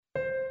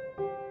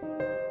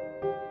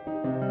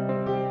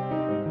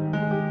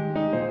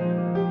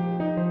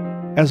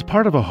As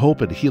part of a hope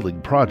and healing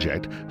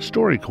project,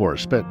 StoryCorps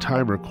spent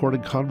time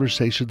recording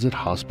conversations at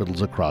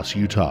hospitals across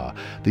Utah.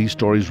 These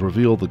stories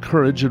reveal the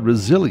courage and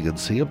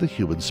resiliency of the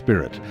human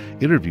spirit.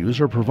 Interviews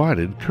are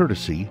provided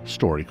courtesy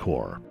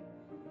StoryCorps.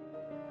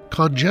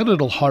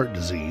 Congenital heart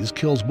disease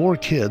kills more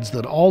kids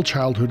than all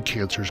childhood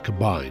cancers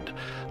combined.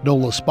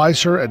 Nola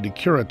Spicer and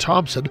Nicura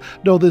Thompson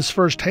know this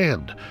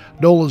firsthand.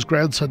 Nola's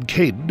grandson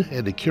Caden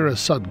and Nicura's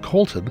son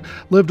Colton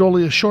lived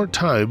only a short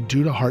time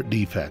due to heart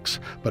defects.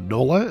 But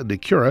Nola and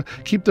Nicura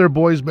keep their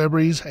boys'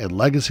 memories and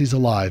legacies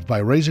alive by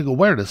raising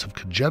awareness of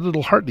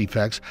congenital heart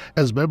defects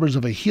as members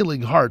of a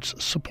Healing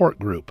Hearts support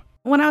group.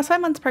 When I was 5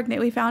 months pregnant,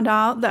 we found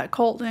out that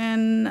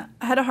Colton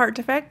had a heart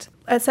defect.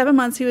 At 7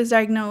 months, he was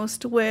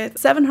diagnosed with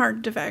 7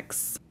 heart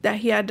defects that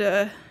he had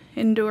to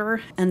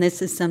endure. And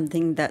this is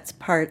something that's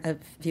part of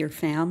your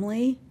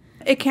family?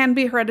 It can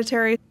be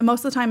hereditary.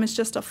 Most of the time, it's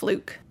just a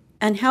fluke.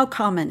 And how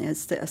common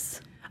is this?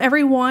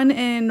 Every 1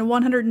 in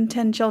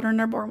 110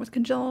 children are born with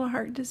congenital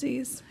heart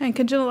disease. And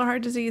congenital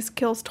heart disease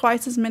kills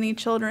twice as many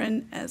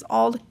children as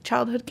all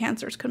childhood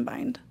cancers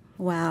combined.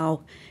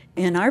 Wow.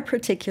 In our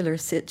particular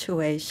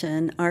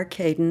situation, our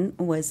Caden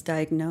was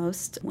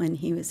diagnosed when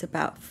he was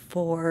about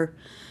 4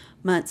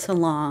 months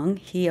along.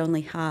 He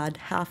only had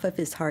half of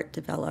his heart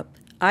develop.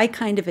 I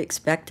kind of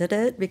expected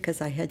it because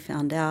I had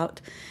found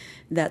out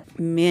that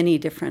many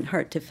different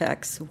heart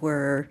defects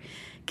were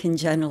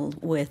congenital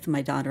with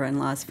my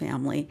daughter-in-law's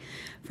family.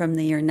 From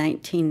the year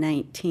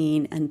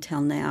 1919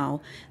 until now,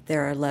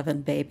 there are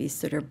 11 babies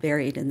that are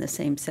buried in the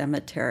same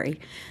cemetery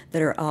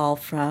that are all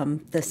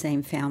from the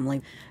same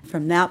family.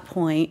 From that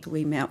point,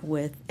 we met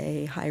with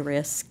a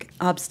high-risk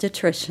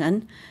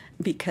obstetrician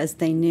because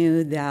they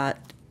knew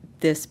that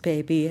this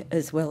baby,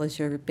 as well as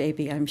your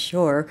baby, I'm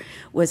sure,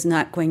 was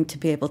not going to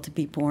be able to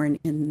be born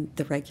in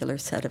the regular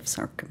set of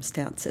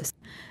circumstances.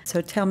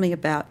 So tell me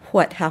about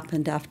what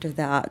happened after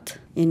that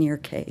in your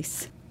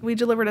case. We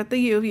delivered at the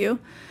U of U.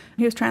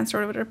 He was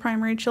transferred over to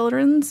Primary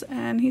Children's,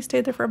 and he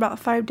stayed there for about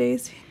 5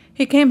 days.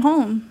 He came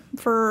home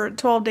for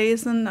 12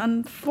 days, and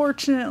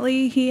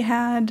unfortunately, he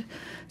had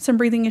some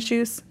breathing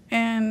issues,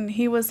 and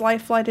he was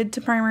life-flighted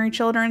to Primary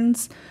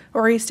Children's,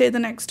 where he stayed the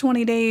next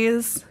 20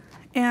 days.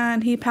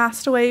 And he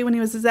passed away when he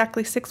was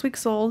exactly 6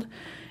 weeks old,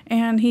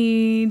 and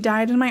he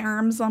died in my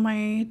arms on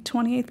my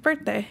 28th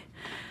birthday.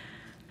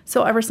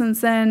 So ever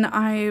since then,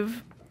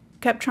 I've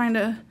kept trying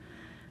to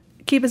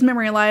keep his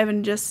memory alive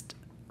and just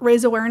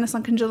raise awareness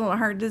on congenital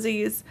heart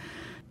disease.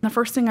 The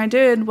first thing I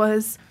did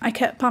was I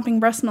kept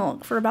pumping breast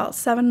milk for about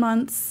 7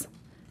 months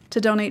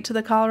to donate to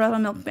the Colorado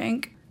Milk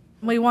Bank.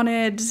 We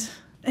wanted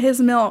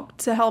his milk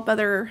to help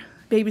other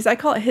babies. I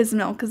call it his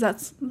milk because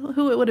that's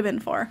who it would have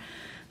been for.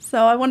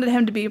 So I wanted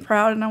him to be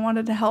proud, and I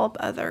wanted to help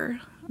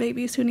other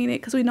babies who need it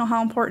because we know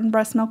how important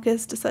breast milk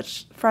is to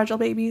such fragile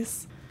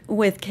babies.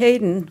 With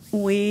Caden,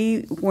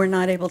 we were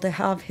not able to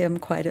have him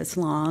quite as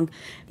long.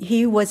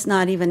 He was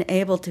not even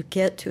able to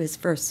get to his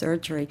first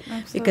surgery.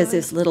 Absolutely. Because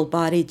his little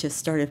body just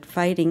started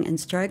fighting and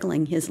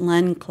struggling. His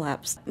lung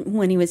collapsed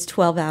when he was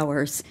 12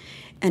 hours,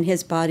 and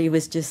his body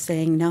was just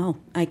saying, no,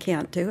 I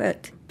can't do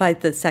it. By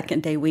the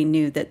second day, we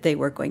knew that they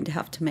were going to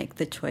have to make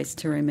the choice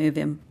to remove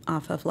him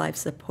off of life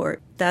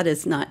support. That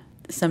is not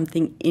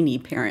something any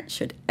parent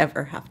should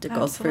ever have to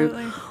go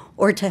Absolutely. through,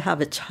 or to have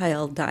a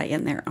child die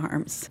in their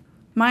arms.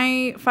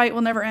 My fight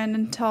will never end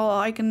until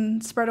I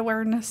can spread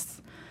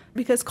awareness,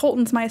 because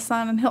Colton's my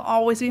son, and he'll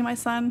always be my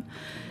son,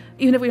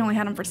 even if we only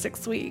had him for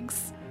 6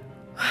 weeks.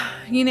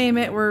 You name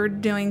it, we're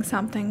doing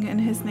something in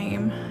his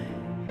name.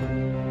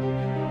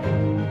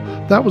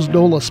 That was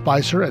Nola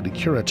Spicer and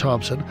Nicura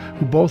Thompson,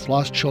 who both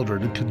lost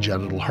children in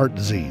congenital heart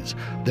disease.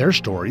 Their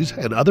stories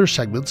and other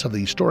segments of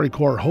the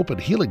StoryCorps Hope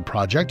and Healing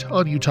Project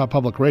on Utah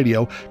Public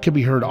Radio can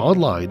be heard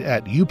online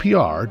at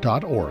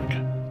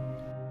upr.org.